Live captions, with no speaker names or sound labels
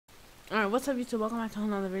Alright, what's up YouTube? Welcome back to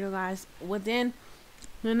another video, guys. Within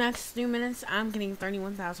the next 3 minutes, I'm getting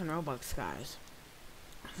 31,000 Robux, guys.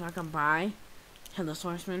 So I can buy Headless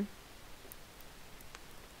Horseman.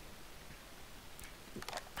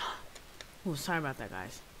 Oh, sorry about that,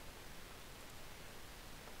 guys.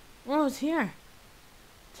 Oh, it's here.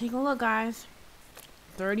 Take a look, guys.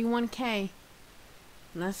 31K.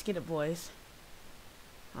 Let's get it, boys.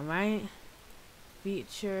 Alright.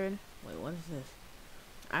 Featured. Wait, what is this?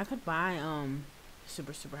 I could buy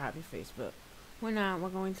super happy face, but we're not. We're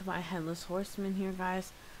going to buy Headless Horseman here,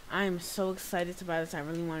 guys. I am so excited to buy this. I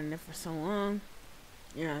really wanted it for so long.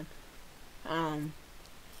 Yeah.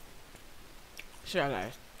 Sure,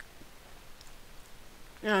 guys.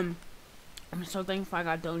 I'm so thankful I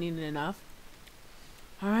got donated enough.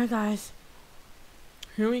 Alright, guys.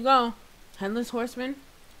 Here we go. Headless Horseman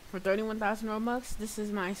for 31,000 Robux. This is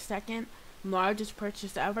my second largest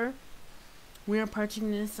purchase ever. We are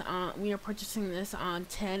purchasing this on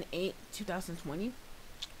 10/8/2020,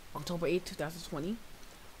 October 8th, 2020,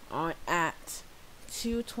 at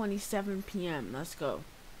 2:27 p.m. Let's go.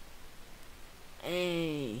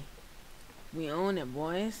 Hey, we own it,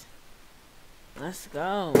 boys. Let's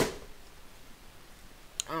go.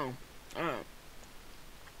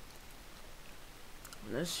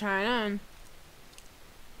 Let's try it on.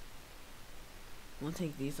 We'll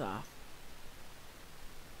take these off.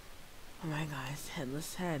 Alright, guys,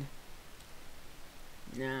 headless head.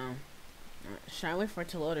 Now, should I wait for it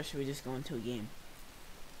to load or should we just go into a game?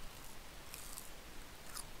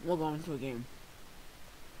 We'll go into a game.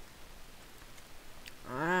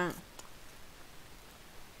 Alright.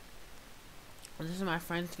 This is my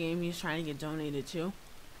friend's game. He's trying to get donated too.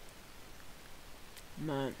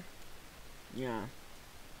 But, yeah.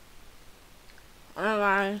 Alright,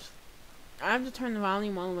 guys. I have to turn the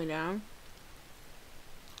volume all the way down.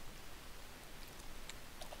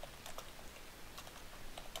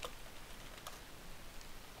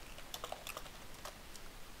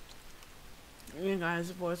 Yeah, guys,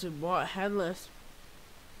 the boys who bought Headless,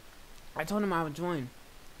 I told him I would join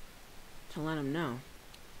to let him know.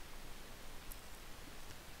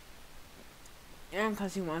 And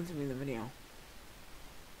because he wanted to be in the video.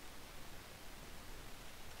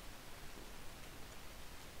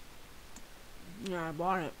 Yeah, I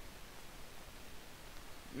bought it.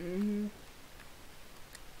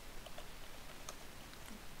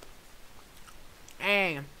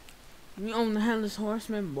 Hey, we own the Headless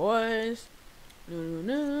Horseman, boys.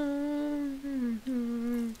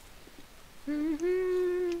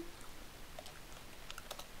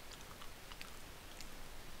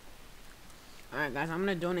 Alright, guys, I'm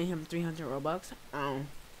gonna donate him 300 Robux. Alright,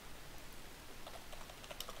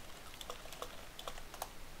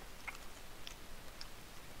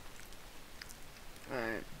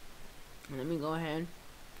 let me go ahead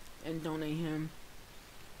and donate him.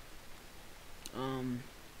 I'll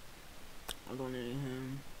donate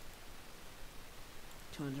him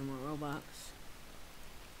 200 more Robux.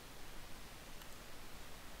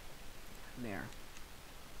 There.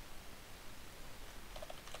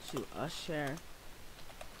 To us share.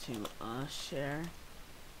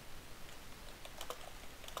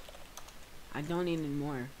 I don't need any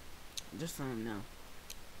more. Just so you know.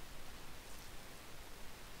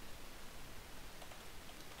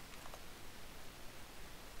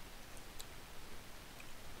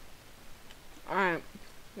 Alright.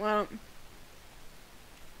 Well.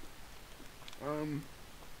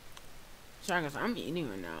 Sorry guys, I'm eating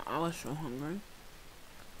right now. I was so hungry.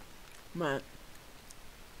 But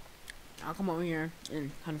I'll come over here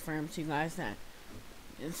and confirm to you guys that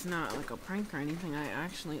it's not like a prank or anything. I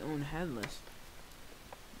actually own Headless.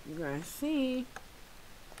 You guys see.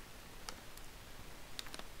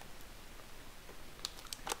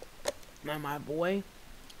 Now my boy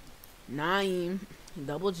Naeem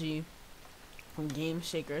Double G from Game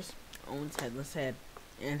Shakers owns Headless Head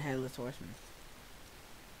and Headless Horseman.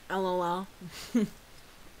 LOL.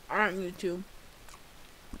 Alright, YouTube.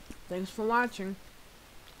 Thanks for watching.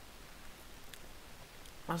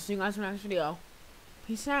 I'll see you guys in the next video.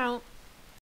 Peace out.